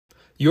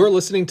You're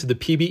listening to the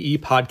PBE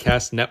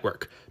Podcast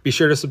Network. Be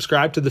sure to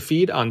subscribe to the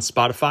feed on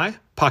Spotify,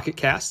 Pocket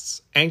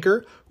Casts,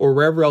 Anchor, or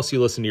wherever else you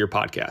listen to your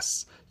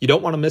podcasts. You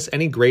don't want to miss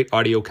any great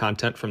audio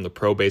content from the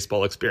pro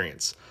baseball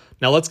experience.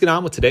 Now let's get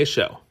on with today's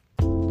show.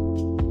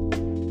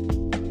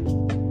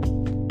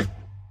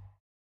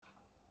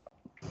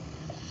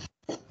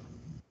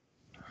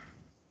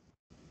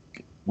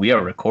 We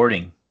are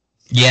recording.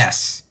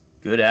 Yes.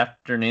 Good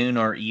afternoon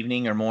or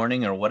evening or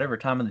morning or whatever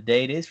time of the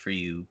day it is for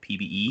you,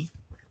 PBE,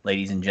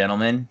 ladies and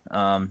gentlemen.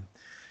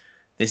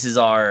 This is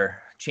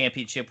our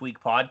Championship Week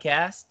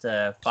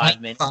podcast.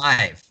 5 minutes.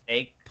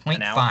 Take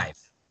an hour.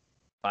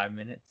 5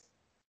 minutes.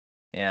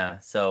 Yeah.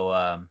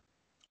 So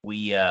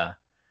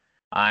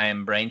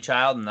I'm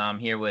Brainchild, and I'm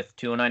here with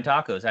 209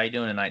 Tacos. How you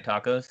doing tonight,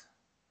 Tacos?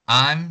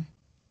 I'm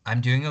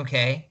doing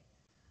okay.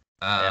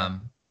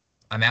 I'm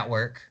at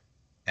work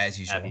as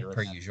usual, Fabulous.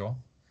 per usual.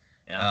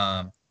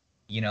 Yeah.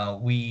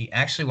 We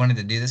actually wanted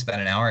to do this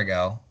about an hour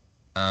ago.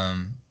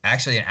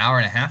 Actually an hour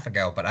and a half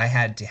ago, but I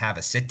had to have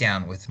a sit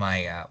down with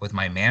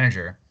my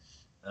manager.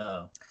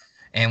 Oh.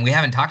 And we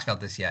haven't talked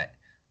about this yet.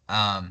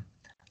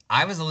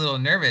 I was a little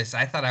nervous.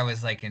 I thought I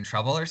was like in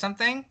trouble or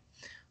something,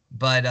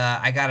 but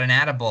I got an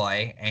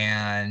attaboy,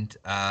 and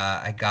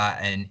I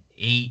got an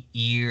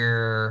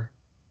 8-year.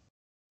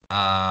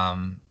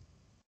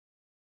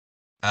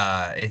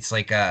 It's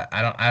like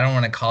I don't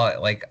want to call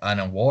it like an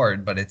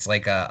award, but it's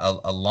like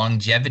a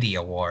longevity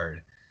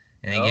award,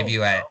 and they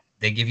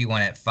give you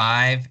one at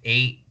 5,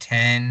 8,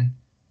 10,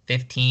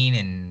 15,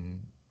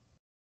 and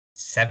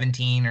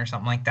 17 or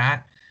something like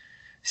that.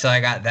 So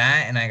I got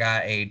that, and I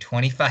got a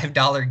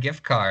 $25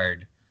 gift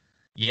card.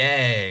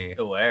 Yay!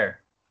 To where?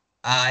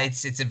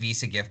 It's a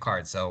Visa gift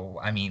card. So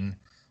I mean,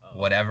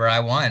 whatever I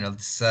want.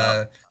 It's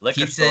liquor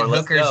pizza store. and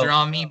Let's hookers go. are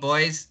on me,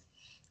 boys.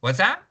 What's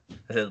that?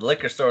 I said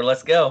liquor store.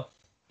 Let's go.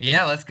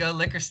 Yeah, let's go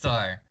liquor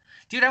store.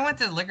 Dude, I went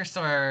to the liquor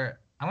store.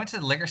 I went to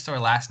the liquor store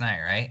last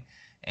night, right?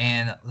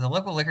 And the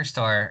local liquor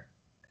store,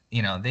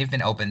 they've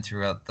been open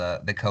throughout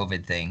the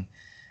COVID thing.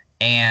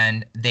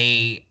 And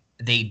they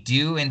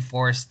do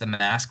enforce the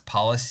mask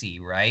policy,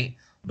 right?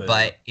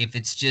 But if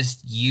it's just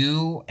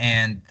you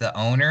and the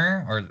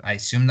owner, or I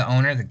assume the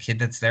owner, the kid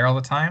that's there all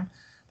the time,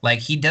 like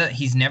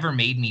he's never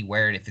made me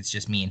wear it if it's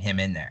just me and him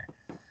in there,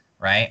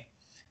 right?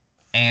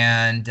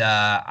 And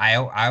I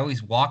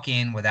always walk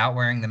in without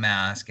wearing the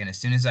mask, and as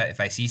soon as if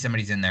I see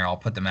somebody's in there, I'll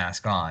put the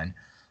mask on.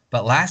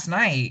 But last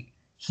night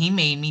he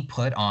made me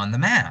put on the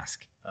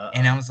mask.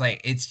 And I was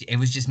like, it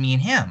was just me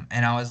and him,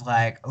 and I was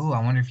like, oh,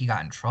 I wonder if he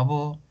got in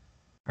trouble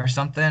or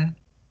something.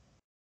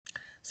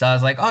 So I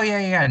was like, oh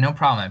yeah, no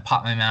problem. I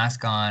pop my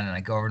mask on, and I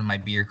go over to my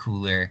beer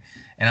cooler,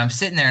 and I'm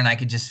sitting there, and I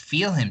could just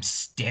feel him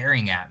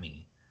staring at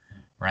me,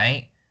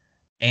 right?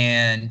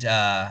 And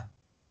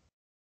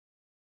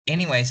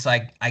anyway, so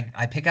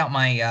I pick out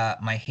my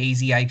my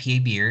hazy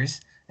IPA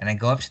beers, and I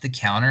go up to the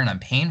counter, and I'm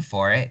paying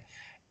for it,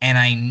 and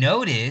I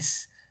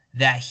notice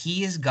that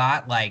he has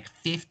got like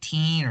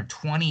 15 or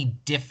 20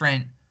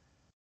 different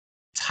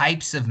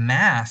types of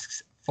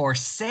masks for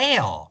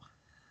sale.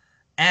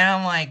 And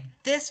I'm like,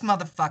 this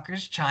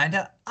motherfucker's trying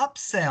to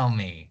upsell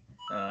me.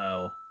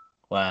 Oh,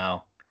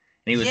 wow.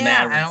 And he was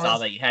mad when he saw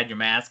that you had your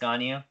mask on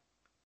you?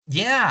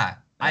 Yeah.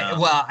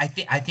 I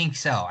think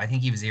so. I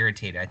think he was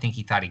irritated. I think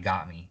he thought he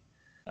got me.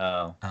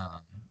 Oh.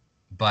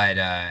 But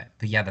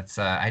yeah, that's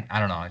I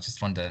don't know. I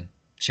just wanted to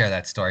share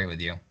that story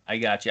with you. I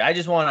got you. I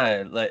just want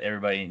to let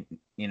everybody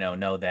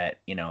know that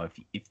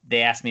if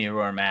they ask me to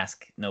wear a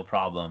mask, no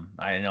problem.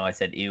 I know I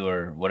said ew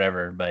or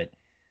whatever, but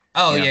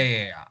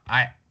yeah.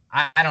 I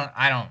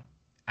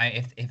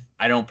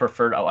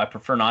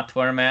prefer not to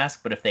wear a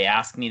mask, but if they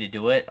ask me to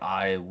do it,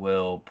 I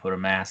will put a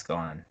mask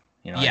on.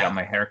 I got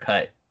my hair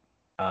cut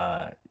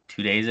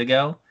 2 days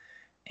ago,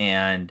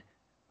 and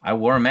I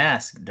wore a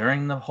mask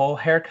during the whole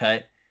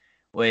haircut,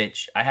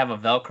 which I have a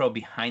Velcro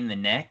behind the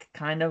neck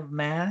kind of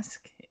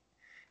mask,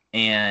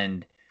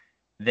 and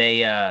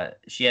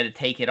she had to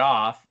take it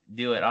off,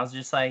 do it. I was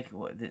just like,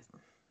 what?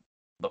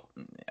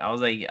 I was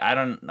like, I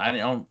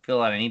don't feel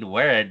like I need to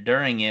wear it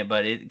during it,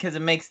 but because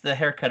it makes the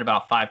haircut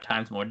about 5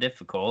 times more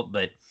difficult.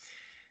 But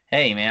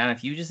hey, man,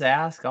 if you just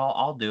ask,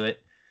 I'll do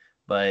it.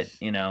 But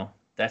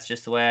that's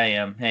just the way I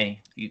am.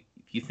 Hey, if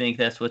you think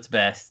that's what's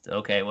best,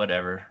 okay,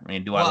 whatever. I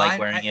mean, I like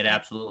wearing it?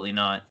 Absolutely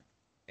not.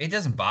 It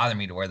doesn't bother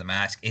me to wear the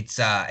mask. It's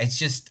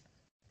just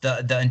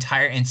the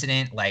entire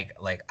incident. Like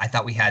I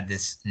thought we had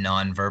this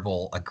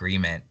nonverbal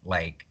agreement.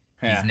 Like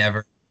he's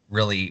never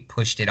really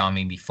pushed it on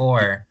me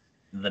before.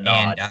 The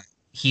nod. And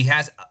he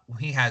has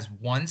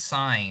one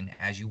sign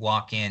as you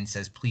walk in,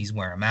 says please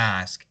wear a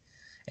mask.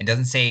 It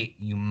doesn't say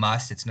you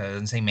must. It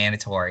doesn't say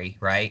mandatory,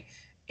 right?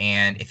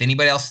 And if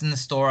anybody else is in the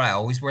store, I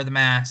always wear the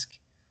mask.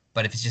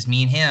 But if it's just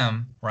me and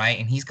him, right?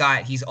 And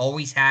he's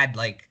always had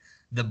like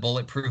the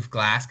bulletproof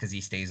glass because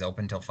he stays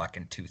open till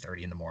fucking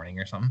 2:30 in the morning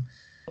or something.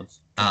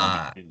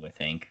 I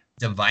think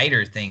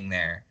divider thing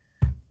there.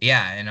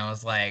 Yeah, and I'm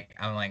like,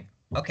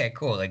 okay,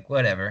 cool, like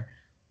whatever.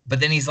 But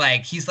then he's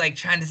like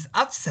trying to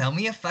upsell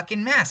me a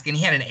fucking mask, and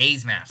he had an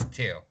A's mask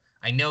too.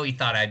 I know he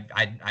thought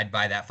I'd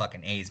buy that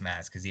fucking A's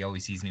mask because he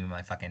always sees me with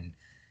my fucking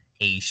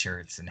A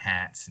shirts and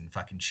hats and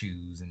fucking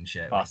shoes and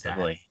shit.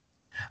 Possibly. Like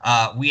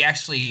that. We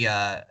actually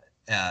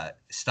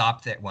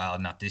stopped at, well,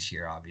 not this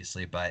year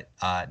obviously, but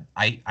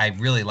I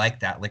really like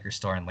that liquor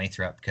store in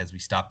Lathrop because we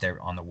stopped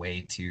there on the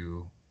way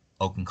to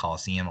Oakland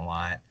Coliseum a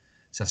lot.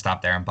 So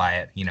stop there and buy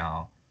it, you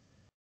know,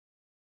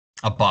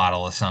 a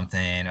bottle of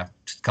something, a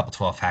couple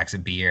 12 packs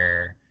of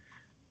beer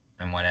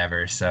and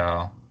whatever.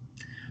 So,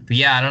 but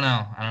yeah, I don't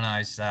know.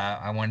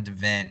 I wanted to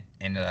vent,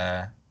 and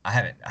I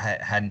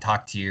hadn't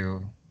talked to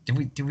you.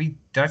 Did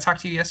I talk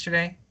to you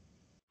yesterday?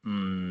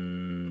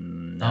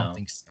 No. I don't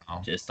think so.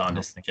 Just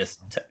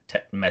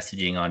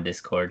messaging on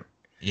Discord.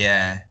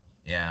 Yeah.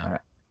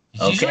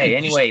 Okay.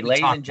 Anyway,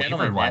 ladies and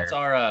gentlemen, that's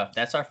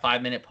our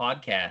 5-minute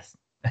podcast.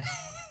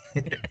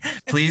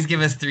 Please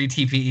give us 3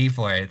 TPE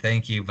for it.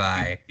 Thank you.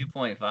 Bye.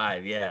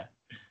 2.5. Yeah.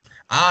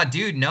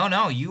 Dude,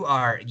 no. You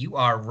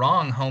are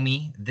wrong,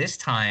 homie. This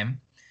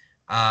time,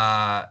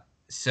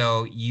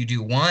 so you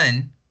do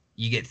 1,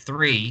 you get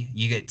 3.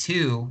 You get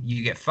 2,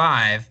 you get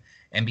 5.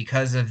 And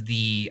because of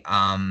the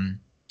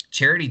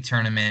charity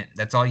tournament,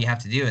 that's all you have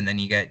to do, and then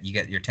you get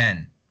your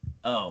 10.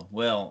 Oh,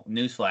 well,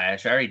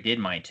 newsflash, I already did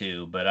my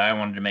 2, but I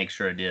wanted to make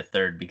sure I did a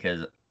 3rd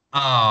because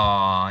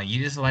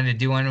you just wanted to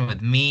do one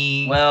with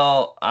me.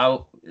 Well,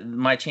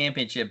 my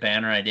championship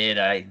banner I did,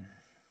 I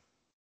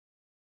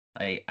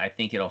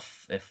think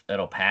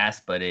it'll pass,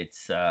 but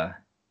it's I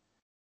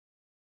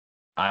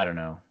don't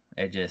know.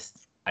 It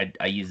just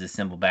I use a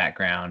simple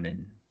background,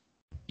 and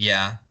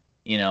yeah.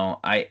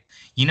 I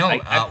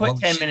put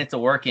 10 minutes of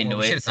work into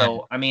it.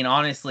 So, I mean,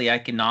 honestly, I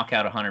can knock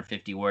out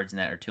 150 words in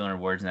that or 200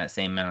 words in that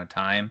same amount of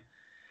time.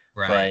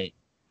 Right. But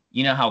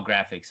you know how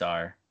graphics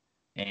are.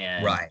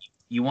 And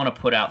you want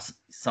to put out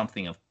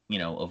something of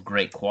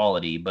great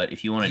quality. But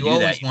if you want to do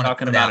that, you're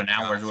talking about an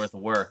hour's worth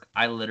of work.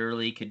 I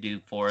literally could do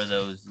 4 of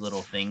those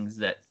little things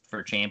that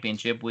for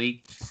championship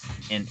week.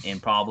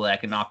 And probably I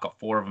could knock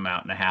 4 of them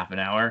out in a half an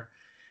hour.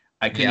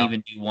 I couldn't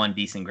even do 1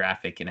 decent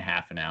graphic in a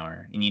half an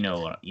hour, and you know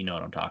what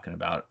I'm talking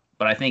about.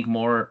 But I think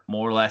more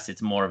or less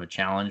it's more of a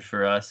challenge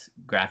for us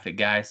graphic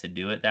guys to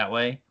do it that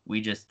way.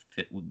 We just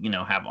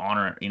have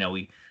honor.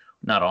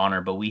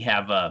 But we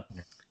have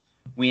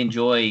we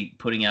enjoy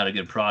putting out a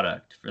good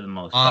product for the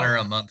most part. Honor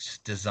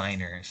amongst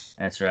designers.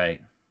 That's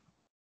right.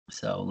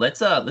 So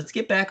let's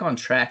get back on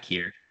track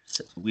here.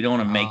 So we don't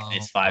want to make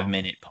this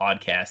 5-minute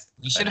podcast.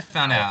 You should have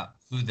found out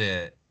who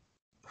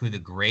the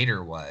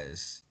grader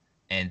was.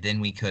 And then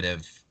we could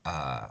have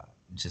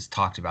just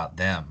talked about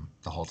them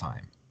the whole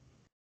time.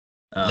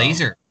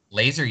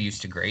 Laser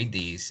used to grade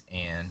these,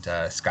 and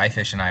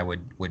Skyfish and I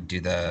would do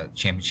the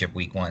championship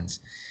week ones.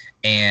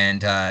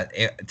 And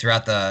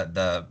throughout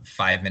the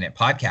 5-minute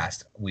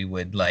podcast, we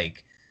would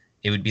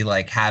it would be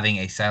like having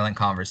a silent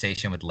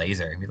conversation with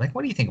Laser. We'd be like,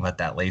 "What do you think about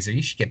that, Laser?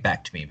 You should get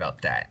back to me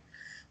about that."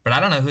 But I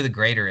don't know who the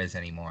grader is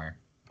anymore.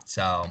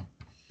 So,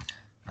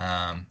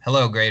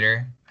 hello,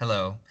 grader.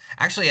 Hello.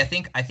 Actually, I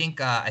think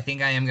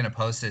I am gonna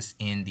post this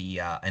in the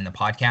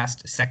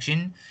podcast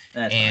section.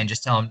 That's and fine.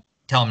 Just tell them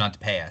not to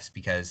pay us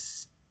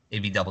because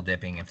it'd be double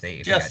dipping if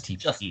they got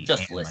TPE.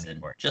 Just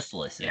listen. Just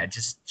listen. Yeah,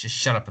 just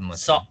shut up and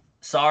listen.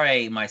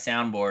 Sorry, my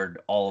soundboard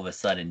all of a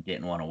sudden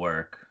didn't want to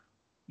work.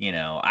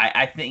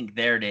 I think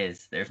there it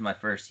is. There's my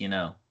first.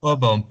 Yeah.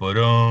 But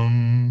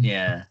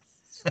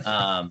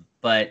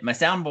my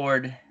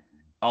soundboard.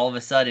 All of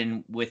a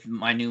sudden, with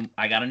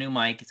I got a new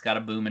mic. It's got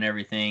a boom and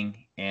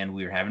everything, and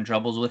we were having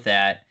troubles with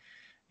that.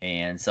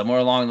 And somewhere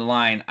along the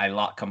line, I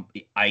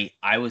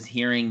was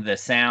hearing the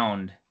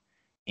sound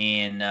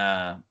in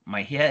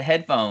my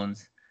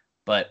headphones,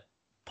 but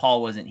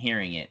Paul wasn't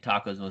hearing it.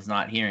 Tacos was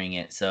not hearing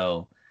it.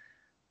 So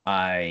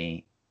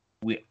I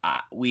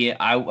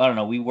don't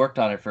know. We worked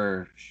on it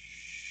for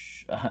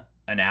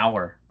an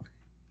hour.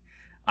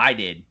 I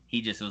did.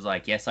 He just was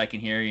like, "Yes, I can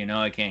hear you. No,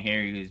 I can't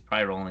hear you." He's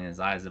probably rolling his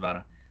eyes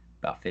about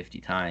 50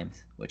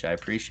 times, which I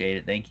appreciate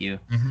it. Thank you.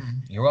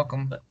 Mm-hmm. You're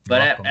welcome.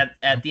 But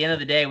at the end of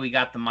the day, we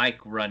got the mic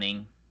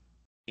running,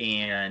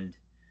 and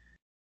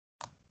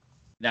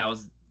that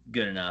was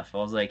good enough. I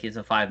was like, it's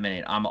a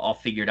 5-minute. I'll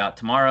figure it out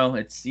tomorrow.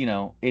 It's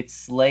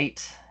it's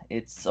late.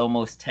 It's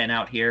almost 10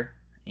 out here,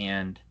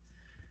 and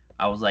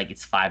I was like,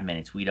 it's 5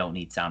 minutes. We don't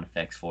need sound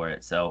effects for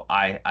it. So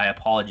I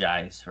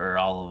apologize for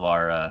all of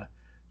our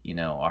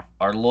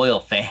our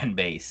loyal fan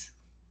base.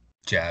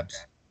 Jabs.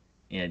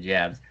 Yeah,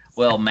 jabs.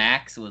 Well,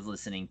 Max was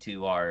listening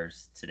to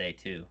ours today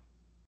too.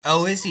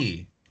 Oh, is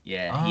he?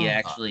 Yeah, he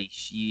actually.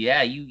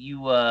 Yeah,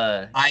 you.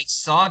 I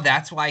saw.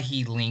 That's why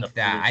he linked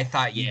that. I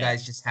thought you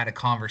guys just had a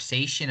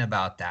conversation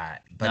about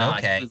that. But no,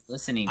 okay. He was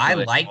listening to I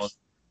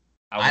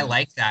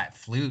like that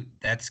flute.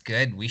 That's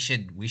good. We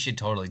should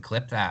totally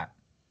clip that.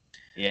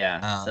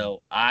 Yeah.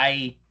 So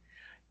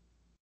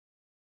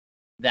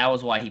that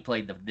was why he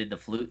did the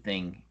flute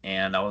thing,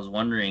 and I was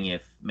wondering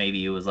if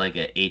maybe it was like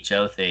a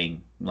HO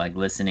thing, like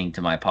listening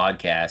to my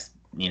podcast,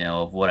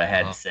 of what I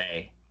had to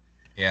say.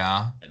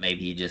 Yeah. But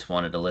maybe he just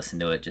wanted to listen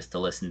to it just to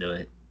listen to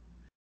it.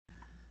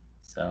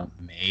 So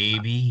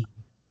maybe.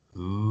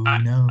 Who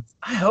knows?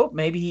 I hope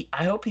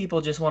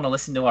people just want to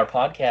listen to our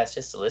podcast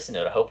just to listen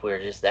to it. I hope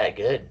we're just that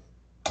good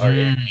or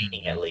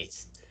entertaining at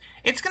least.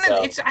 I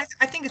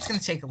think it's gonna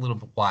take a little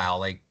while.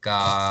 Like,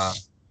 I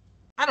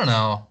don't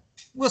know.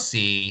 We'll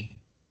see.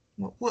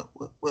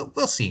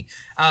 We'll see.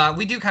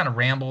 We do kind of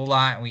ramble a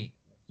lot. We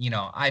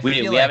haven't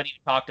even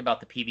talked about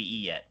the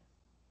PVE yet.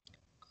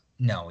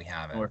 No, we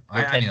haven't. We're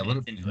a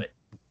little into it.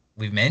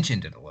 We've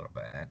mentioned it a little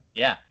bit.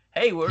 Yeah.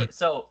 Hey,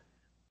 so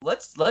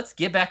let's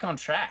get back on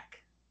track.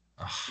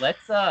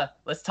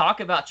 Let's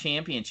talk about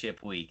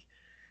championship week.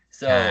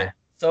 So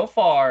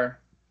far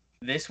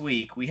this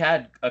week we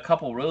had a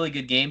couple really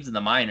good games in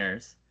the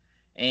minors,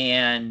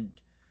 and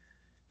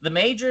the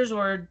majors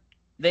were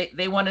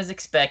they went as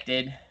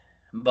expected,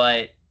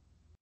 but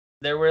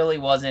there really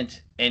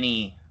wasn't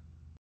any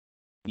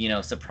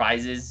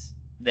surprises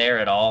there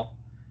at all.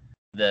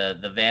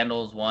 The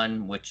Vandals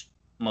won, which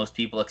most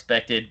people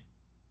expected.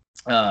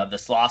 The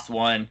Sloths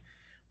won.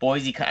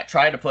 Boise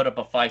tried to put up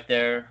a fight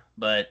there,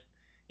 but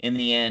in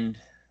the end,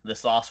 the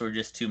Sloths were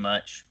just too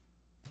much.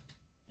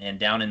 And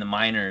down in the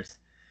minors,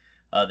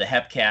 the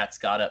Hepcats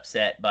got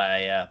upset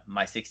by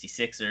my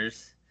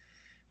 66ers.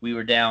 We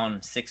were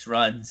down 6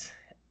 runs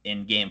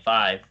in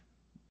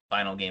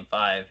final game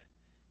 5,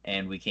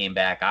 and we came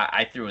back.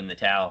 I threw in the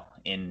towel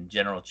in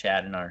general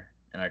chat in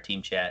our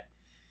team chat,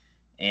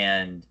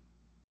 and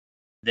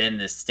then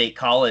the State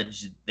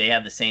College, they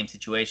had the same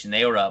situation.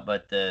 They were up,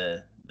 but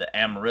the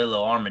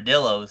Amarillo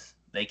Armadillos,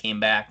 they came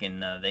back,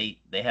 and they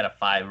had a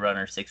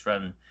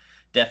 6-run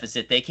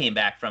deficit they came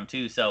back from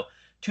too. So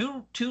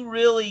two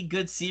really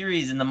good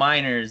series in the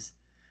minors,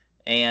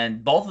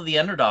 and both of the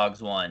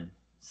underdogs won.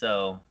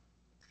 So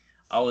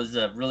I was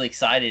really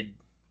excited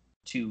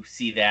to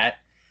see that.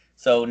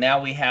 So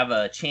now we have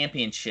a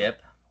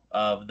championship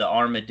of the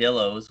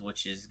Armadillos,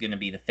 which is going to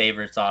be the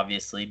favorites,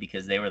 obviously,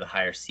 because they were the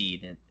higher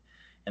seed, and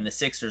the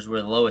Sixers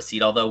were the lowest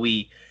seed, although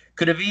we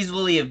could have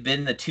easily have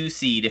been the 2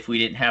 seed if we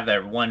didn't have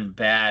that one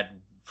bad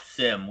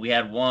sim. We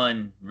had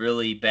one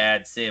really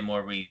bad sim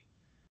where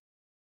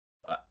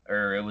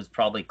or it was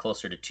probably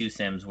closer to 2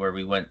 sims where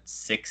we went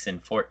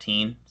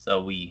 6-14,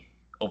 so we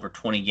over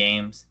 20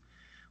 games,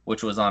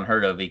 which was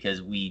unheard of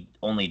because we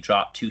only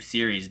dropped 2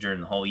 series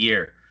during the whole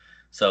year.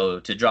 So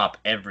to drop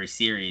every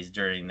series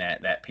during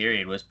that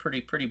period was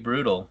pretty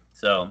brutal.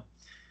 So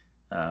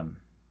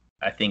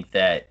I think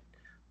that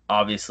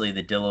obviously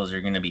the Dillos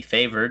are going to be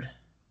favored.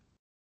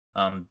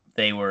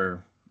 They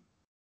were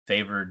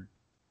favored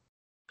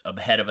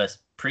ahead of us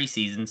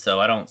preseason, so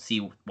I don't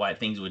see why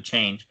things would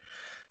change.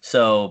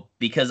 So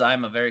because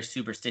I'm a very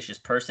superstitious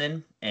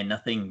person and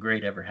nothing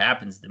great ever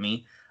happens to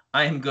me,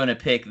 I am going to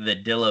pick the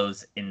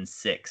Dillos in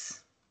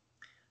 6.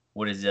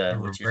 What's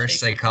reverse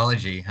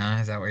psychology, huh?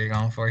 Is that what you're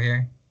going for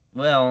here?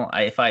 Well,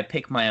 if I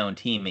pick my own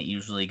team, it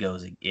usually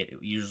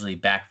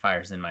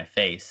backfires in my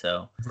face.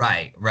 So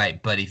right.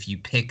 But if you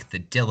pick the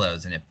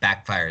Dillos and it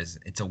backfires,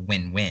 it's a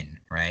win-win,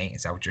 right?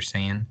 Is that what you're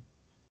saying?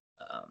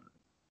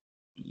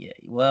 Yeah.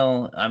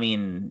 Well, I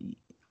mean,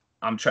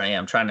 I'm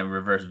trying to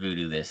reverse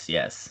voodoo this.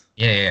 Yes.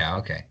 Yeah.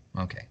 Okay.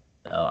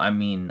 So I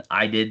mean,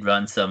 I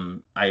run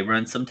some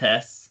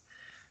tests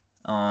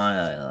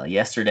on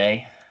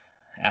yesterday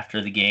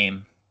after the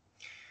game.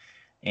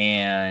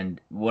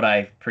 And what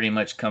I've pretty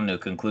much come to a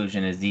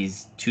conclusion is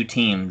these 2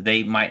 teams,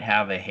 they might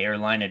have a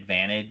hairline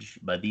advantage,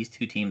 but these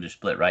 2 teams are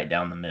split right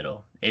down the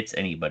middle. It's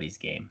anybody's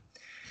game.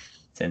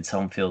 Since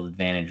home field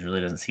advantage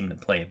really doesn't seem to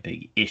play a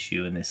big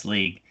issue in this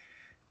league,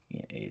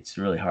 it's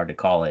really hard to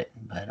call it.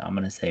 But I'm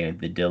going to say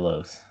the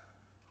Dillos.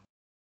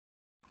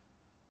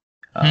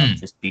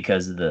 Just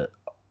because of the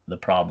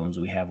problems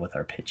we have with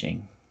our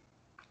pitching.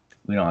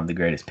 We don't have the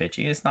greatest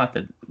pitching. It's not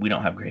that we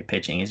don't have great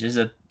pitching. It's just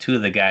that 2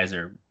 of the guys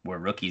were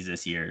rookies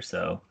this year,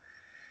 so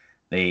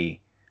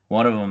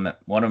one of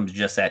them's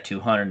just at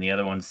 200, and the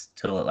other one's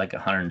still at like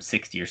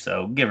 160 or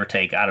so, give or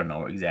take. I don't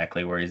know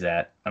exactly where he's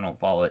at. I don't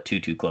follow it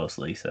too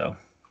closely, so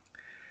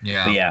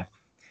yeah. But yeah,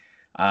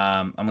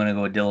 I'm gonna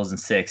go with Dillos in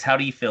 6. How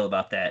do you feel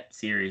about that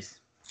series?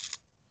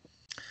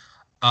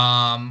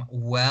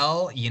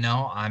 Well,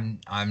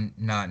 I'm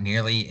not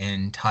nearly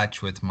in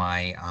touch with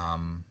my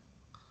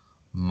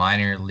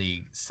minor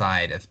league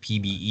side of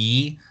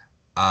PBE.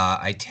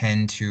 I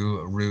tend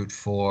to root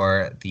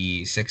for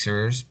the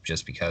Sixers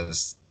just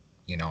because,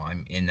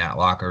 I'm in that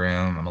locker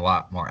room. I'm a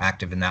lot more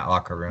active in that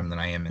locker room than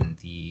I am in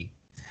the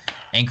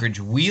Anchorage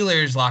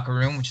Wheelers locker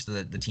room, which is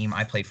the team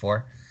I played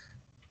for.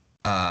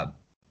 But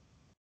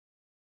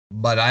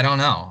I don't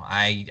know.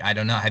 I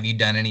don't know. Have you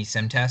done any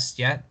sim tests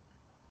yet?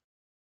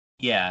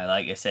 Yeah,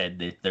 like I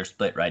said, they're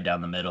split right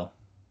down the middle.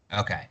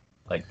 Okay.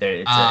 Like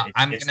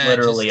it's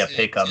literally a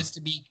pick 'em.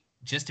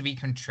 Just to be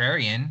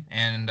contrarian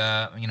and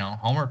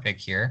homer pick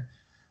here,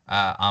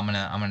 I'm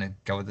gonna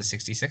go with the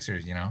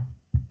 66ers.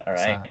 All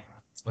right,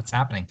 that's what's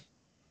happening.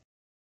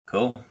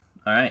 Cool.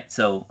 All right,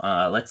 so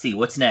let's see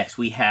what's next.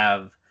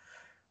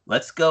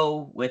 Let's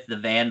go with the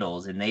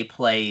Vandals, and they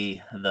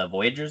play the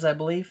Voyagers, I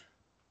believe.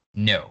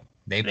 No,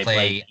 they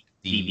play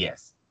the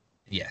DBS.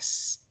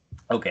 Yes.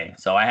 Okay,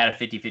 so I had a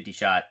 50-50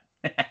 shot.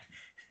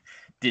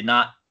 Did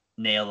not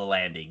nail the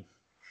landing.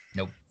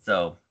 Nope.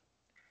 So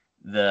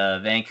the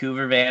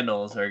Vancouver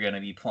Vandals are going to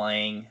be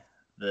playing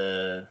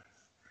the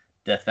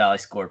Death Valley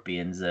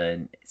Scorpions.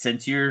 And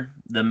since you're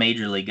the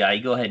major league guy,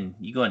 you go ahead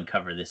and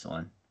cover this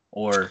one,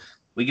 or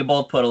we can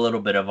both put a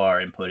little bit of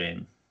our input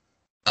in.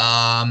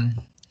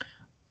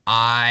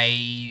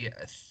 I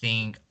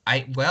think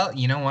well,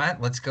 you know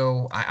what? Let's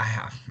go.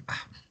 I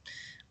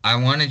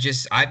want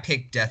to I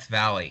picked Death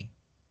Valley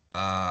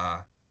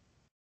for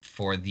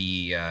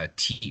the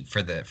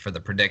for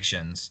the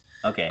predictions.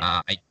 Okay.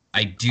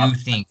 I do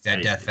think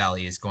that Death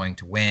Valley is going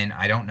to win.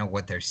 I don't know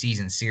what their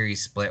season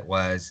series split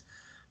was,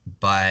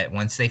 but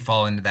once they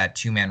fall into that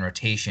 2-man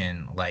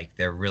rotation, like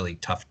they're really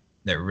tough.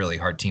 They're a really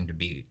hard team to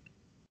beat.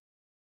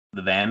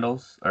 The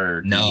Vandals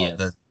or no, DVS?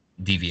 The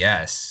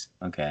DVS.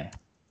 Okay.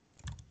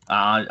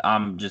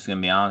 I'm just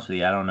gonna be honest with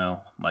you. I don't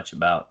know much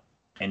about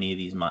any of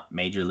these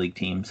major league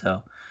teams,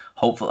 so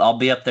hopefully I'll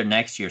be up there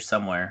next year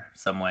somewhere,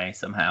 some way,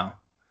 somehow.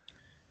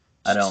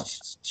 I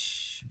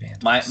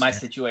don't. My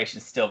situation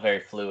is still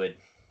very fluid.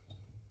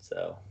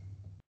 So.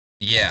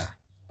 Yeah.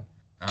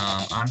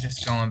 I'm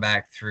just going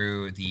back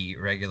through the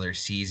regular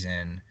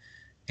season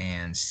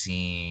and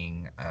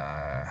seeing.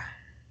 All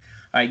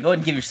right, go ahead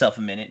and give yourself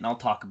a minute, and I'll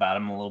talk about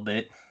them a little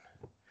bit.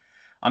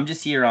 I'm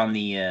just here on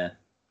the.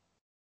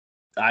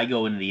 I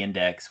go into the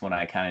index when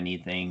I kind of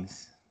need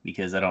things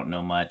because I don't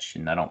know much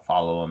and I don't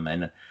follow them.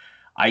 And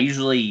I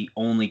usually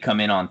only come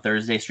in on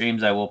Thursday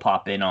streams. I will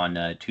pop in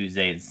on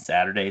Tuesdays and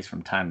Saturdays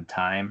from time to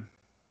time,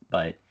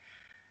 but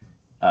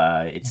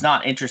it's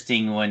not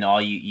interesting when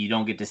you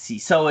don't get to see.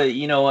 So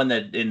in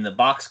the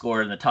box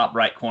score in the top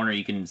right corner,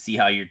 you can see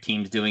how your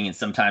team's doing, and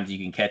sometimes you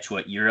can catch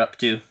what you're up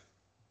to.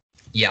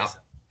 Yeah.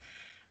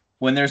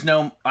 When there's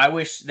I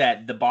wish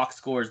that the box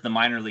scores, the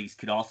minor leagues,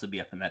 could also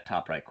be up in that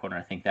top right corner.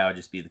 I think that would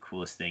just be the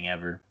coolest thing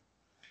ever.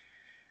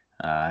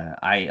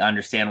 I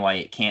understand why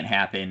it can't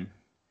happen,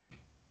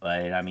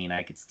 but I mean,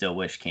 I could still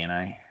wish, can't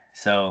I?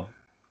 So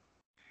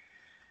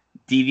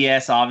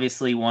DVS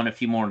obviously won a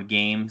few more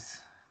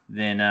games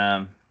than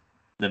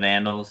the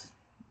Vandals,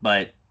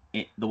 but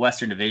the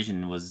Western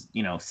Division was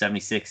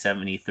 76,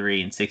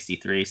 73, and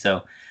 63,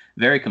 so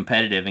very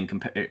competitive. And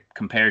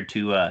compared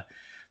to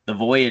the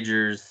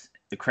Voyagers,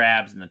 the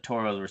Crabs, and the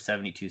Toros were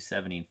 72,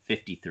 70, and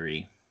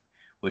 53,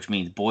 which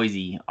means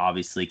Boise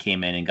obviously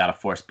came in and got a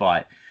 4th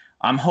spot.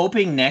 I'm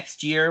hoping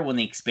next year when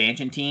the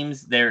expansion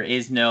teams, there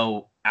is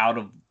no out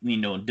of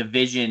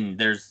division.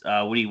 There's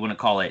what do you want to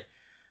call it?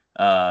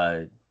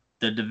 The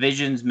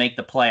divisions make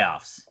the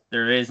playoffs.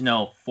 There is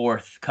no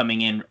 4th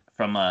coming in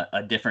from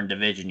a different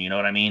division. You know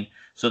what I mean?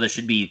 So there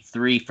should be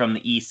 3 from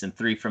the East and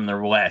 3 from the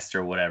West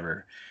or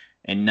whatever,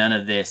 and none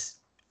of this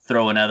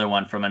throw another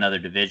one from another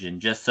division,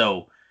 just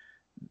so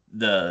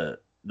the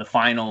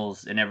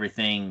finals and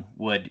everything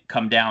would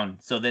come down.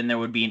 So then there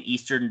would be an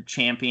Eastern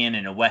champion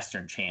and a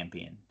Western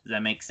champion. Does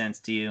that make sense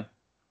to you?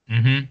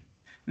 Mm-hmm. And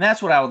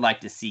that's what I would like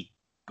to see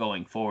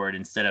going forward,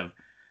 instead of,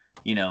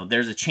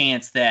 there's a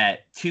chance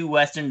that 2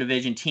 Western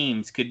Division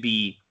teams could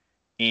be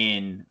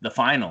in the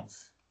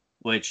finals,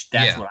 which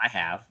that's what I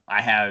have.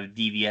 I have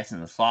DVS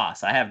in the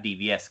sauce. I have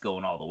DVS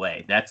going all the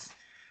way. That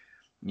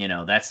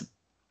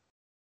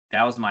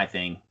was my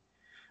thing.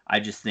 I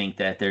just think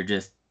that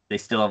they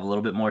still have a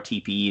little bit more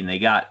TPE, and they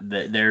got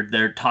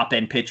their top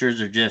end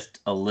pitchers are just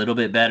a little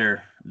bit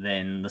better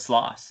than the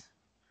Sloss.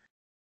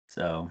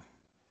 So,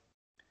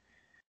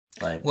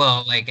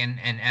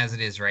 and as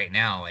it is right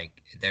now,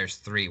 like there's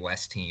 3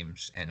 West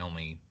teams and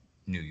only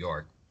New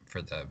York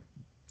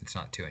it's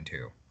not 2 and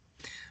 2.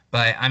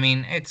 But I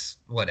mean, it's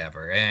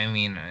whatever. I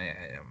mean,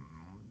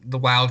 the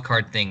wild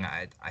card thing,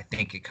 I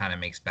think it kind of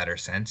makes better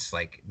sense.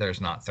 Like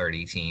there's not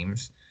 30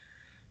 teams.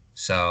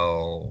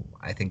 So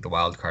I think the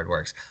wild card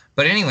works.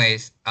 But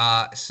anyways,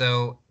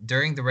 so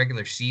during the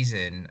regular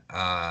season,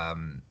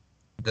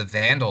 the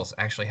Vandals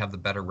actually have the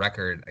better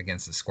record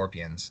against the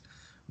Scorpions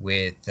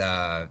with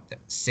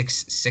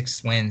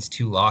 6 wins,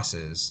 2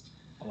 losses.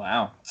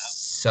 Wow.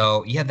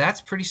 So yeah,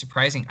 that's pretty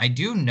surprising. I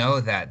do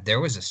know that there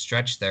was a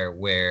stretch there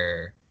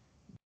where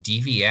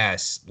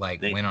DVS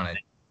went on a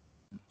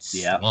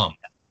slump.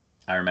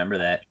 I remember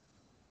that.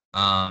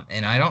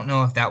 And I don't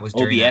know if that was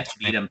during OBX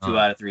beat them 2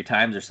 out of 3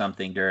 times or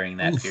something during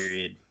that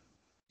period.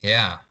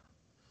 Yeah.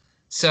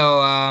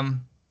 So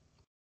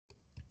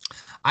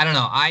I don't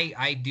know.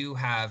 I do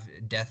have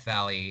Death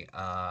Valley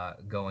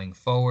going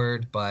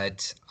forward,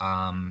 but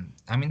I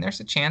mean,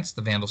 there's a chance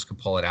the Vandals could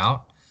pull it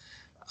out.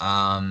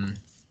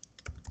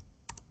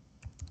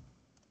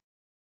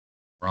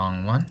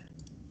 Wrong one.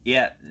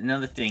 Yeah.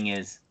 Another thing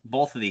is,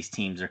 both of these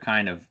teams are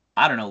kind of,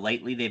 I don't know,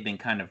 lately they've been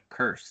kind of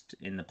cursed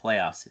in the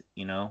playoffs,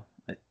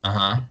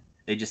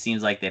 It just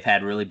seems like they've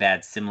had really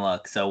bad sim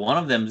luck. So one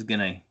of them's going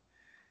to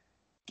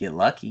get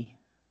lucky,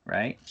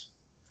 right?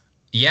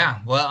 Yeah.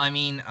 Well, I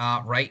mean,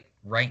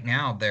 right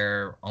now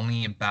they're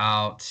only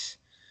about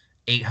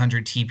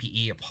 800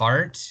 TPE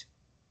apart.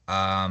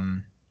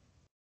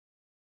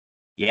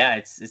 Yeah,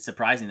 it's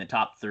surprising. The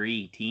top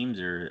 3 teams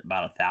are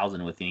about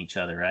 1,000 within each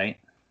other, right?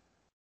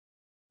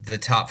 The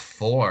top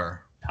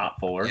 4. Top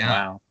 4. Yeah.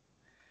 Wow.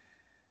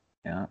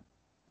 Yeah.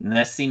 And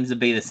that seems to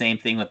be the same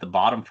thing with the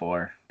bottom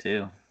four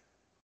too.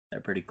 They're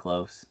pretty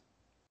close.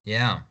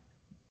 Yeah,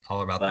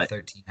 all about but the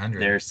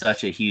 1,300. There's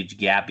such a huge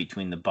gap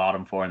between the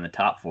bottom four and the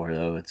top four,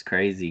 though. It's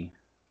crazy.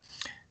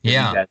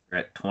 Yeah, you guys are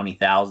at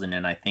 20,000,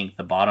 and I think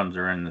the bottoms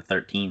are in the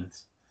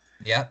 13s.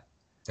 Yep,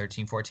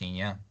 13, 14,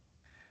 yeah.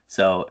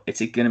 So it's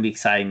going to be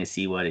exciting to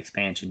see what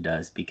expansion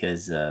does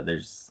because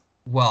there's.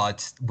 Well,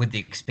 it's with the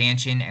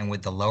expansion and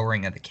with the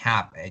lowering of the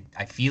cap.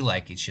 I feel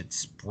like it should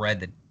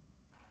spread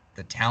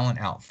the talent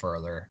out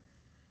further.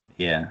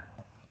 Yeah.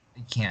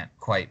 You can't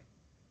quite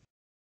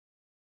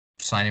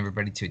sign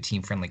everybody to a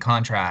team friendly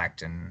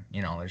contract, and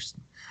there's.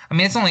 I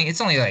mean,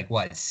 it's only like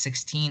what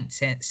 16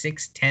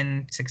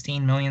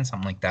 million,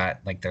 something like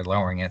that. Like they're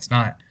lowering it. It's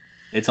not.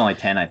 It's only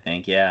 10, I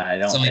think. Yeah, I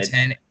don't. It's only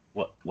 10.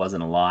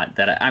 Wasn't a lot.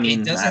 That I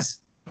mean,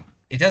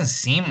 it doesn't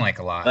seem like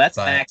a lot. Well, that's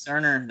max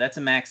earner. That's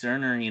a max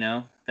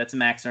earner. That's a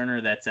max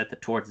earner that's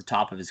towards the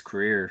top of his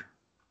career.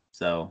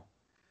 So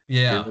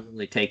yeah, you're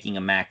literally taking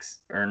a max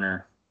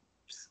earner,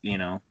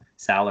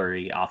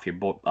 salary off your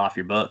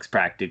books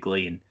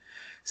practically, and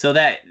so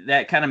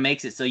that kind of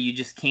makes it so you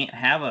just can't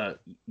have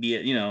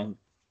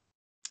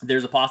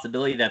there's a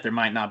possibility that there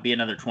might not be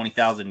another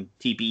 20,000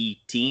 TPE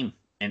team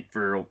and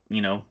for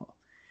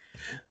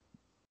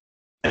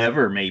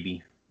ever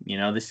maybe.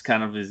 This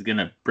kind of is going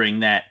to bring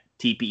that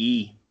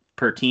TPE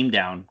per team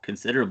down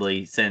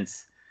considerably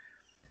since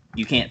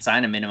you can't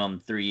sign a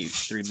minimum 3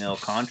 mil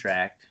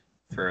contract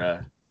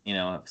for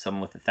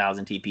someone with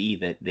 1,000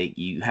 TPE that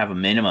you have a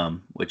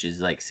minimum, which is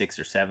like 6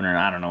 or 7, or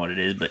I don't know what it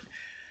is, but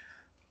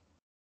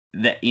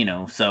that,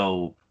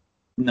 so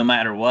no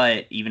matter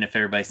what, even if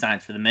everybody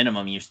signs for the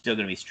minimum, you're still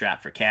going to be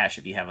strapped for cash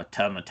if you have a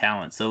ton of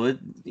talent. So,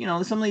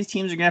 some of these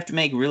teams are going to have to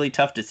make really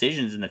tough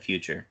decisions in the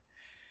future.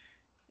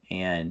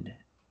 And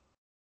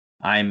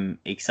I'm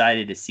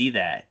excited to see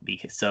that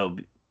because so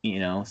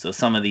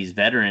some of these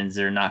veterans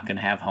are not going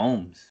to have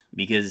homes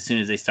because as soon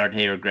as they start to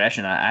hit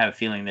regression, I have a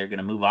feeling they're going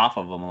to move off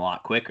of them a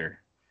lot quicker.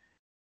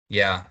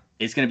 Yeah.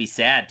 It's going to be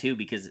sad too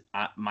because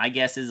my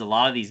guess is a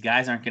lot of these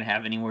guys aren't going to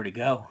have anywhere to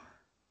go.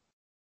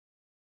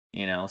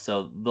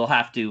 So they'll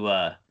have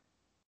to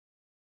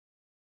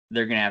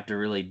they're going to have to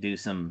really do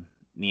some,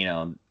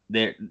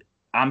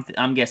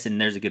 I'm guessing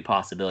there's a good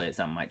possibility that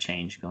something might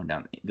change going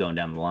down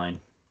the line.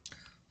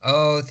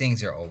 Oh,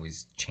 things are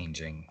always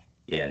changing.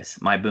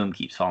 Yes, my boom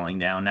keeps falling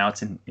down. Now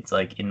it's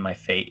like in my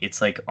face.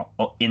 It's like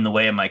in the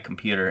way of my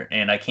computer,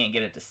 and I can't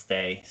get it to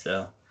stay.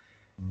 So,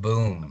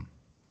 boom.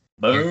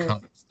 Here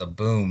comes the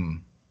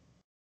boom.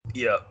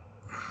 Yep.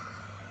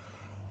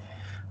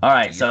 All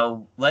right,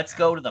 so let's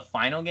go to the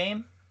final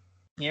game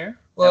here.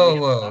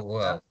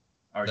 Whoa!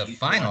 The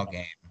final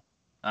game.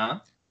 Huh?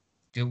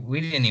 Dude,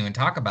 we didn't even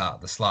talk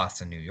about the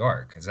sloths in New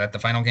York. Is that the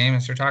final game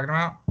that you're talking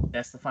about?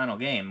 That's the final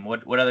game.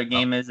 What other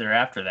game is there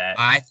after that?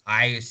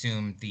 I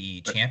assume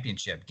the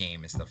championship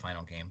game is the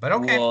final game, but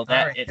okay. Well,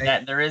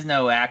 that there is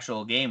no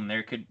actual game.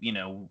 There could,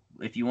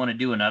 if you want to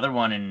do another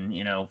one and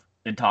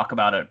and talk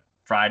about it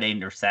Friday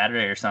or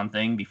Saturday or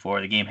something before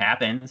the game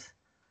happens.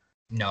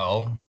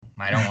 No,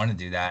 I don't want to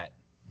do that.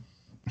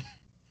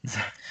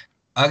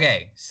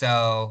 Okay,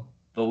 so.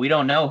 But we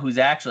don't know who's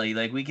actually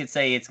we could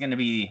say it's going to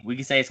be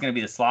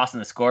the Sloths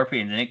and the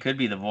Scorpions, and it could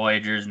be the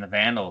Voyagers and the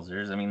Vandals.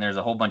 There's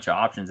a whole bunch of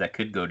options that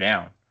could go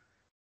down.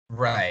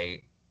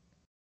 Right.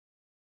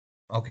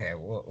 Okay.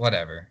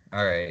 Whatever.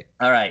 All right.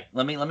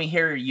 Let me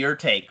hear your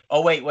take.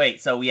 Oh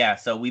wait. So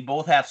we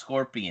both have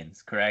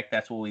Scorpions, correct?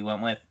 That's what we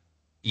went with.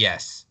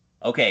 Yes.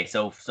 Okay.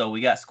 So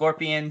we got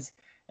Scorpions,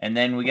 and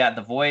then we got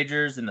the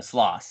Voyagers and the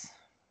Sloths.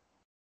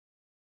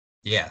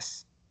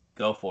 Yes.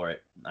 Go for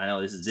it. I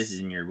know this is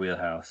in your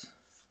wheelhouse.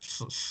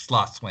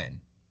 Sloths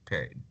win.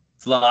 Period.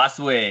 Sloths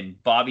win.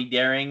 Bobby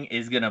Daring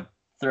is gonna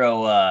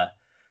throw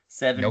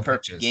 7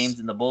 perfect pitches. Games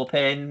in the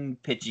bullpen,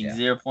 pitching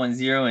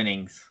 0.0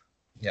 innings.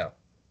 Yep.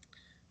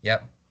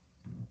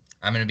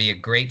 I'm gonna be a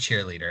great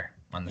cheerleader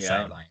on the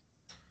sideline.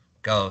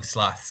 Go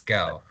Sloths,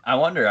 go! I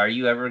wonder, are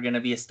you ever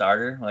gonna be a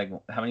starter? Like,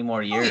 how many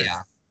more years?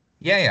 Oh,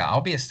 yeah.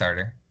 I'll be a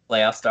starter.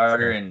 Playoff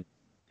starter in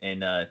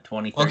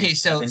 2030. Okay,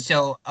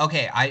 so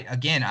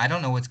I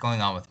don't know what's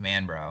going on with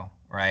Manbro,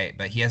 right?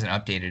 But he hasn't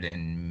updated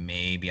in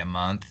maybe a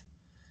month.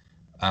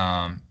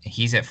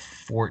 He's at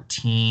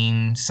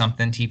 14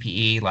 something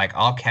TPE. Like,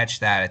 I'll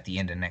catch that at the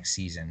end of next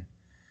season.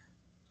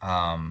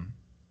 I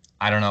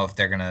don't know if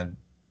they're gonna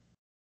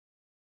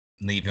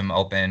leave him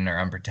open or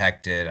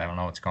unprotected. I don't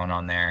know what's going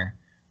on there.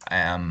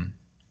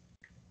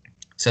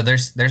 So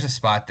there's a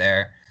spot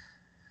there.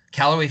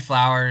 Callaway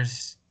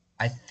Flowers,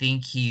 I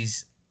think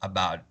he's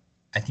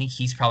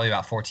probably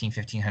about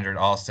 1,500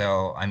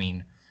 also. I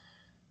mean,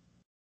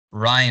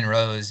 Ryan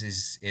Rose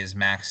is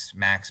max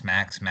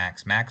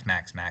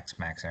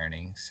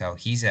earning. So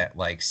he's at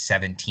like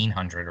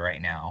 1,700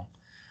 right now.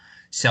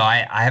 So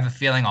I have a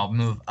feeling I'll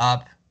move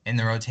up in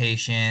the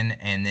rotation,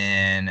 and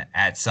then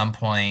at some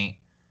point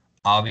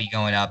I'll be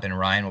going up and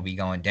Ryan will be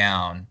going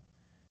down.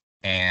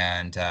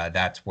 And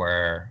that's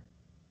where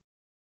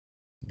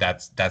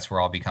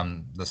I'll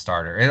become the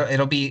starter.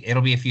 It'll be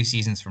a few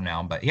seasons from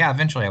now, but yeah,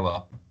 eventually I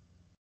will.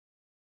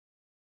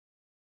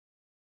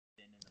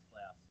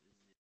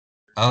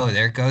 Oh,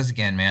 there it goes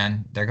again,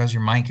 man. There goes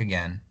your mic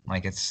again.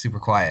 Like, it's super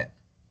quiet.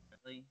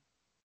 Really?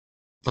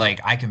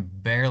 Like, I can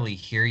barely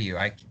hear you.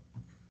 I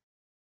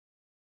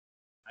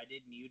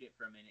did mute it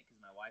for a minute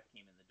because my wife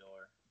came in the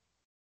door.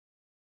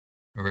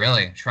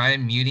 Really? Try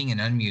muting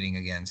and unmuting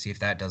again. See if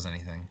that does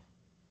anything.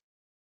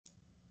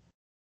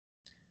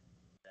 Did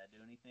that do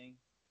anything?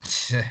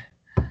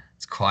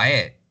 It's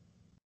quiet.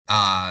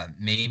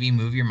 Maybe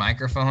move your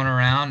microphone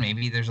around.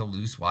 Maybe there's a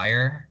loose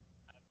wire.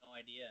 I have no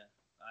idea.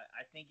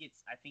 I think it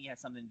has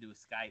something to do with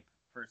Skype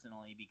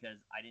personally because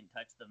I didn't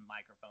touch the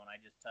microphone. I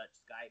just touched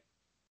Skype.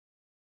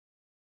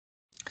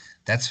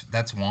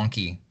 That's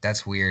wonky.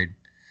 That's weird.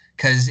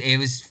 Cause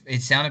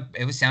it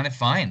sounded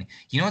fine.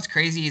 You know what's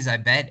crazy is I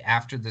bet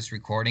after this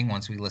recording,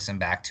 once we listen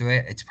back to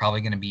it, it's probably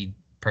gonna be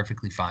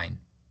perfectly fine.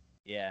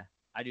 Yeah,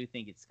 I do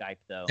think it's Skype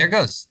though. There it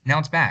goes. Now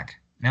it's back.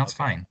 Now it's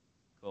fine.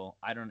 Cool.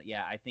 I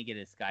think it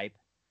is Skype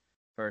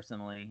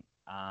personally.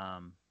 I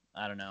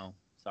don't know.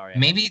 Sorry.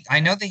 Maybe I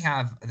know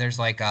there's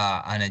like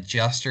an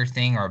adjuster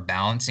thing or a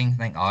balancing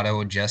thing, auto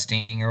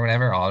adjusting or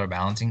whatever, auto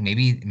balancing.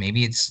 Maybe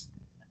it's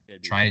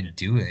trying to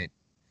do it.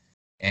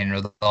 And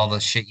with all the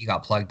shit you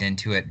got plugged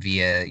into it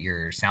via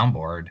your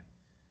soundboard,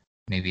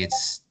 maybe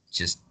it's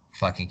just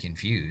fucking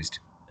confused.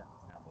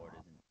 Soundboard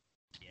isn't.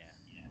 Yeah,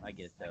 I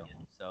get it though.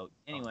 So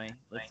anyway,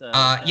 let's.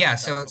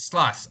 So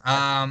sloths.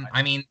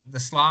 I mean the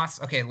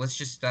sloths. Okay, let's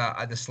just.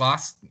 The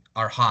sloths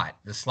are hot.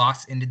 The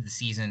sloths ended the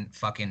season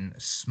fucking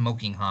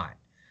smoking hot.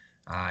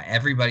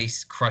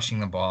 Everybody's crushing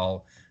the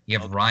ball. You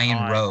have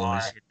Ryan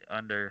Rose.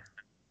 Under.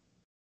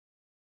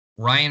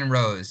 Ryan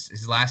Rose,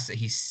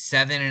 he's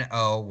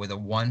 7-0 with a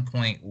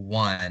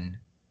 1.11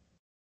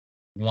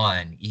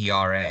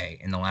 ERA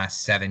in the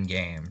last 7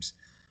 games.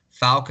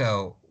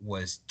 Falco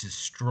was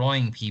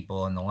destroying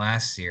people in the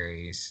last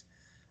series.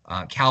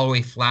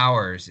 Callaway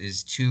Flowers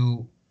is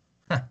 2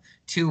 wins,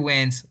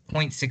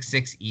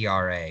 0.66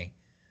 ERA.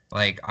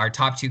 Like, our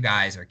top 2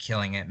 guys are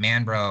killing it.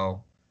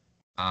 Manbro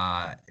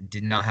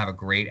did not have a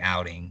great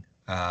outing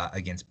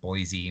against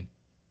Boise.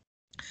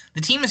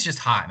 The team is just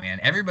hot, man.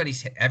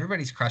 Everybody's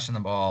crushing the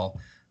ball.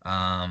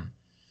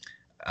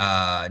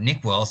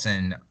 Nick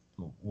Wilson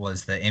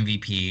was the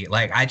MVP.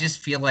 Like, I just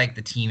feel like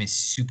the team is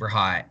super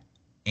hot.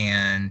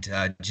 And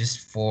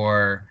just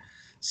for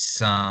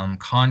some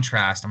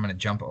contrast, I'm going to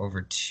jump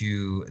over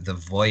to the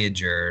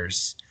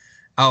Voyagers.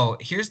 Oh,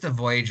 here's the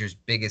Voyagers'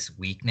 biggest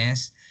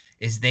weakness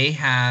is they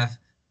have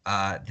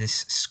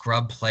this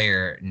scrub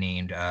player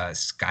named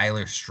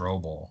Skylar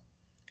Strobel.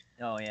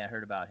 Oh, yeah, I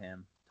heard about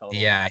him.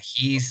 Totally. Yeah,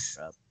 he's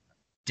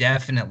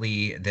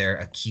definitely their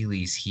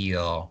Achilles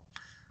heel.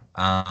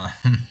 Oh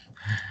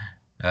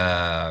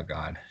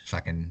God,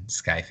 fucking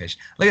Skyfish.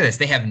 Look at this.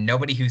 They have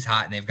nobody who's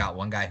hot, and they've got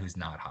one guy who's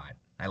not hot.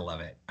 I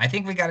love it. I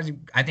think we got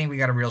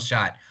a real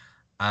shot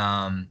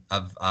of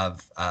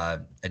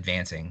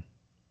advancing.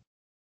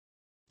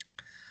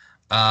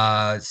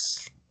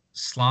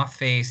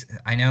 Slothface.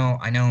 I know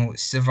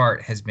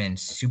Sivart has been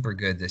super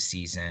good this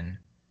season.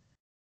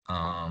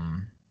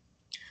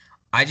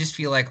 I just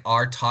feel like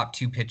our top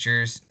 2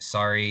 pitchers,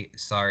 sorry,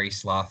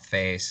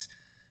 Slothface.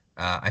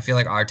 I feel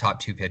like our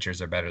top 2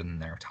 pitchers are better than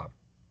their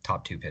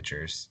top 2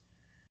 pitchers.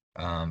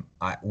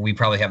 We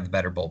probably have the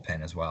better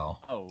bullpen as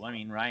well. Oh, I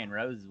mean, Ryan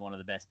Rose is one of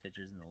the best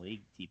pitchers in the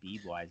league,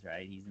 TPE wise,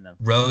 right? He's in the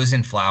Rose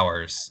and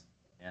Flowers.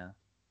 Yeah.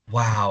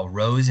 Wow,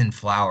 Rose and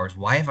Flowers.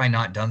 Why have I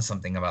not done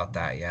something about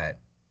that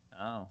yet?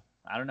 Oh,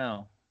 I don't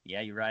know.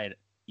 Yeah, you're right.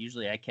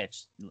 Usually I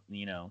catch,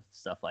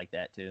 stuff like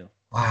that too.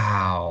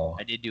 Wow.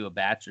 I did do a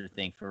bachelor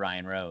thing for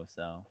Ryan Rose,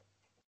 so.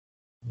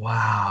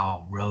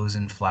 Wow, Rose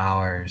and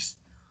Flowers.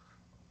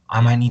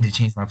 I might need to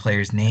change my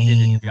player's name. I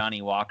did a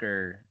Johnny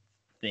Walker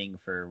thing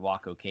for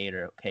Walker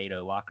Cato.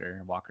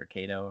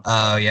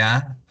 Oh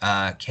yeah,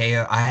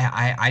 KO.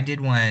 I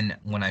did one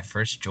when I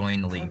first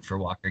joined the league for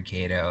Walker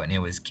Cato, and it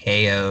was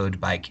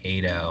KO'd by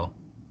Cato.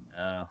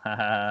 Oh,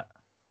 haha.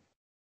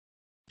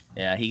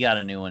 Yeah, he got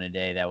a new one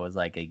today that was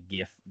like a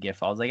GIF.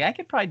 I was like, I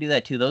could probably do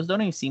that too. Those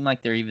don't even seem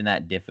like they're even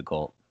that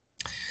difficult.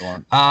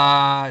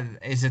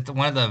 Is it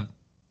one of the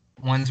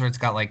ones where it's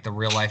got like the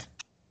real life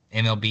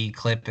MLB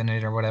clip in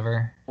it or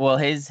whatever? Well,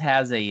 his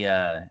has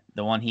a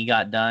the one he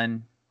got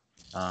done.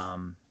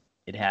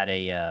 It had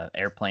a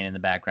airplane in the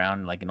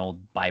background, like an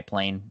old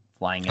biplane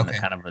flying in the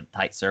kind of a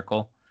tight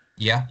circle.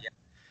 Yeah.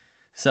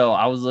 So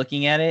I was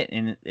looking at it,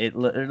 and it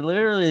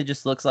literally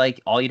just looks like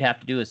all you'd have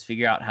to do is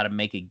figure out how to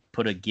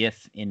put a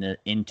GIF into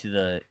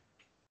the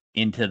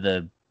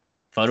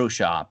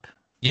Photoshop.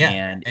 Yeah.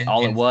 And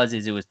it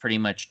was pretty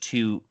much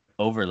 2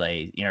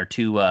 overlays,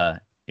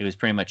 it was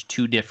pretty much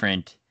 2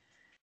 different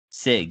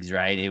SIGs,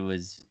 right? It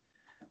was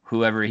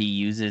whoever he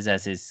uses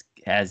as his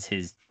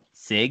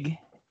SIG.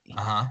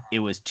 It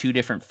was 2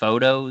 different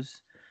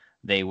photos.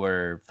 They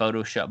were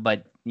Photoshop,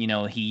 but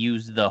he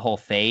used the whole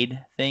fade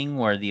thing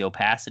where the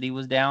opacity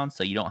was down,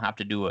 so you don't have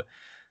to do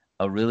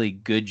a really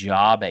good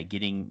job at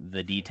getting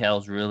the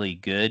details really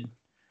good.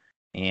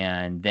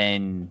 And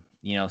then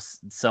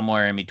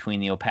somewhere in between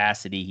the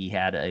opacity, he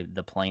had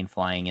the plane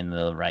flying in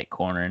the right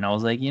corner. And I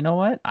was like, you know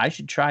what? I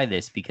should try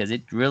this because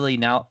it really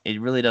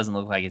doesn't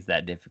look like it's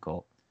that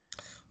difficult.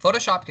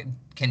 Photoshop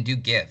can do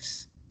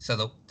GIFs. So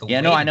the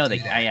I know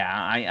that.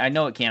 I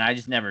know it can. I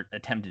just never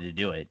attempted to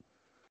do it.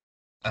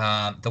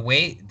 The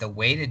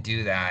way to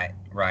do that,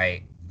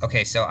 right?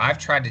 Okay, so I've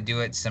tried to do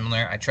it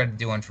similar. I tried to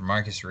do one for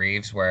Marcus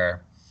Reeves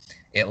where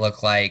it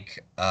looked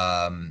like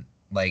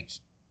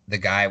the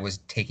guy was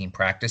taking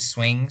practice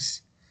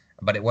swings,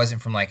 but it wasn't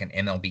from like an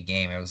MLB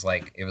game. It was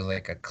like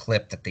a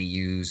clip that they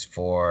use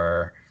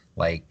for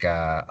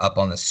up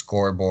on the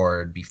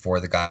scoreboard before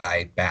the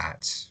guy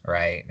bats,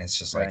 right? And it's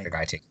just like the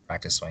guy taking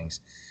practice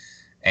swings.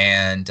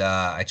 And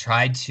I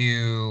tried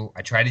to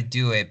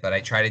do it, but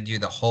I tried to do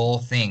the whole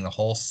thing, the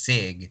whole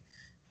SIG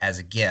as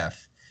a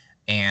GIF,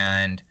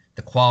 and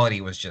the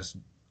quality was just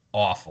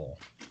awful.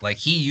 Like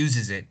he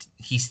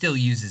still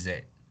uses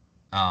it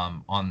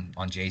on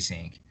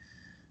J-Sync.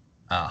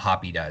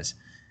 Hoppy does.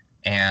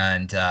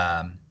 And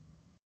I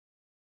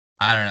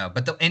don't know.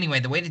 But anyway,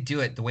 the way to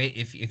do it,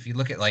 if you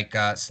look at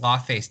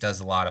Slothface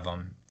does a lot of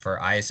them for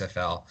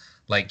ISFL,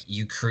 like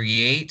you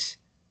create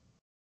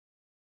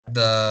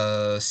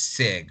the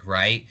SIG,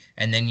 right?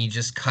 And then you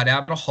just cut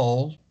out a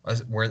hole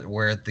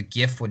where the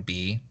GIF would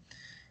be.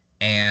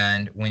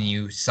 And when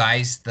you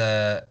size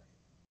it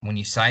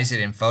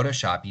in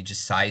Photoshop, you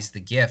just size the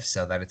GIF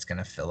so that it's going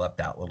to fill up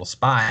that little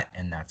spot,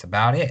 and that's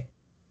about it.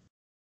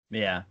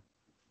 Yeah.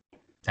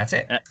 That's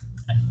it.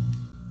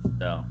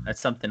 So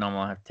that's something I'm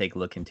gonna have to take a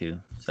look into.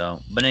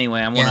 So, but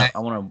anyway, I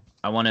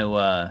want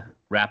to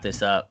wrap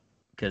this up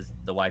because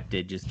the wife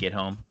did just get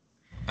home.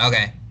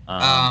 Okay.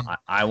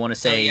 I want to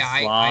say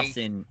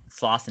Slauson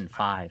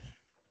 5.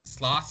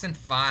 Slauson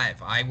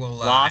 5. I will.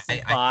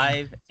 Slauson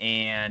 5,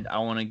 and I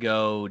want to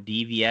go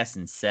DVS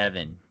and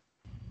 7.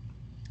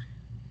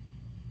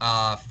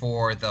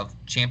 For the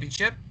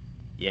championship.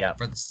 Yeah.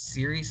 For the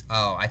series.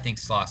 Oh, I think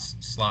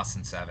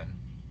Slauson 7.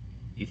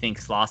 You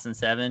think Slauson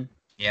 7?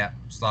 Yeah.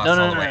 No.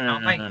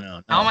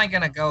 How am I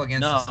gonna go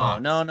against the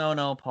Sloss?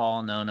 No,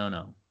 Paul.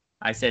 No.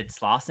 I said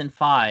Slauson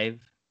 5,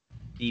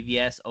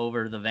 DVS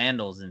over the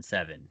Vandals in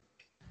 7.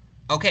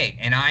 Okay,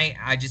 and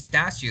I just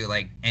asked you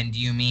and do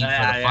you mean for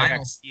the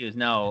finals?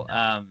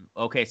 No.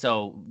 Okay,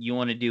 so you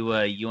want to do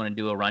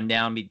a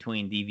rundown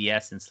between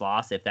DVS and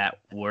Sloss if that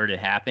were to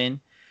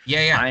happen?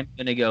 Yeah. I'm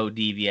gonna go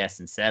DVS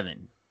and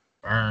 7.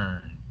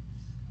 Burn.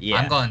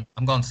 Yeah.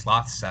 I'm going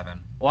Sloth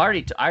 7. Well, I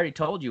already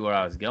told you where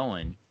I was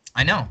going.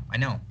 I know.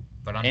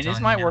 But this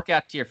might work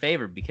out to your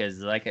favor because,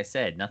 like I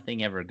said,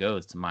 nothing ever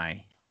goes to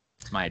my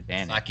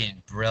advantage.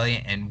 Fucking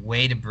brilliant, and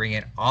way to bring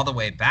it all the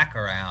way back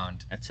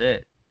around. That's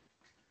it.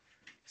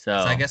 So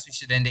I guess we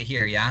should end it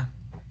here, yeah?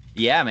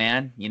 Yeah,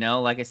 man.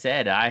 Like I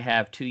said, I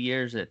have 2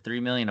 years at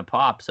 $3 million a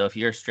pop. So if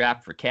you're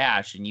strapped for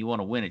cash and you want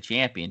to win a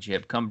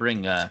championship, come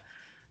bring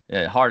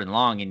Hard and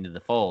Long into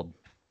the fold.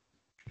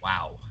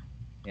 Wow.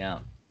 Yeah.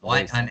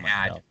 What an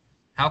ad.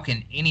 How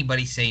can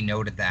anybody say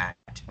no to that?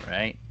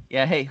 Right?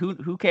 Yeah, hey,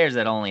 who cares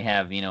that I only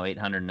have,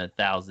 800 and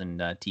 1,000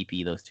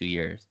 TP those 2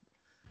 years?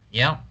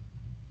 Yeah.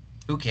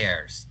 Who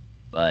cares?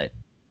 But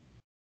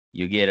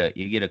you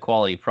get a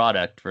quality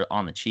product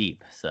on the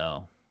cheap.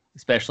 So,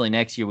 especially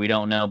next year, we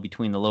don't know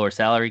between the lower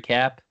salary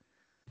cap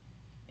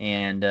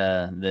and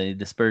the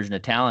dispersion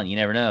of talent. You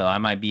never know. I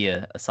might be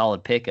a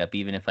solid pickup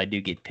even if I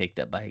do get picked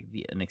up by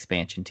an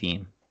expansion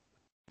team.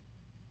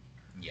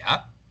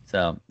 Yep.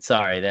 So,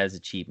 sorry, that was a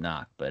cheap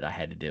knock, but I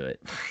had to do it.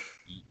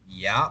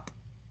 Yep.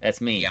 That's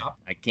me. Yep.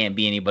 I can't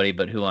be anybody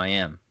but who I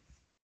am.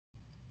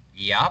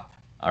 Yep.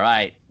 All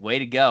right. Way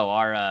to go.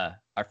 Our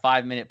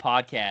 5-minute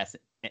podcast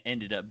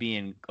ended up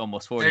being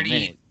almost 40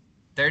 minutes.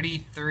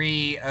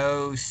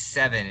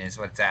 33:07 is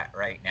what's at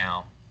right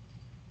now.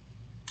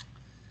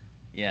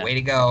 Yeah. Way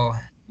to go.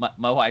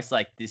 My wife's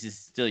like, this is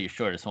still your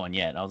shortest one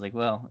yet. I was like,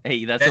 well,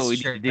 hey, that's what we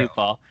need to do,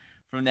 Paul.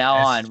 From now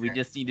on, we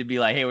just need to be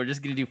like, hey, we're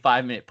just going to do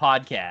 5-minute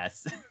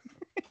podcasts.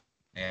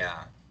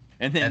 Yeah.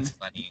 And then that's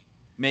funny.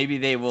 Maybe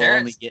they will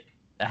only get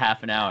a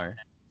half an hour.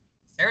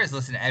 Sarah's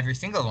listened to every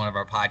single one of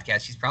our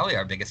podcasts. She's probably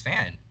our biggest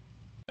fan.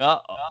 Oh,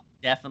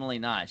 definitely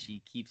not.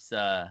 She keeps,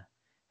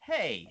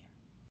 hey.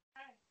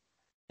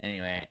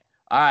 Anyway.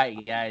 All right,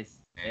 you guys.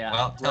 Yeah,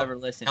 well, whoever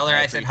listens. Tell her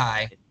I said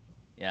hi.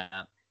 Yeah.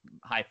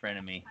 Hi,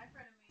 frenemy.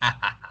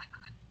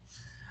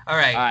 All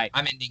right.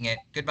 I'm ending it.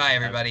 Goodbye,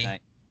 everybody.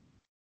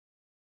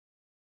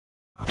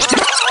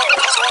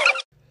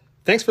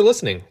 Thanks for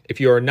listening. If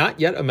you are not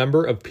yet a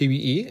member of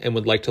PBE and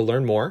would like to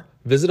learn more,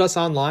 visit us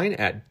online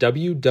at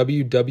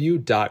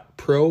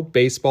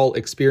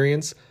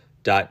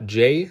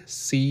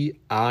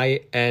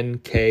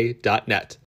www.probaseballexperience.jcink.net.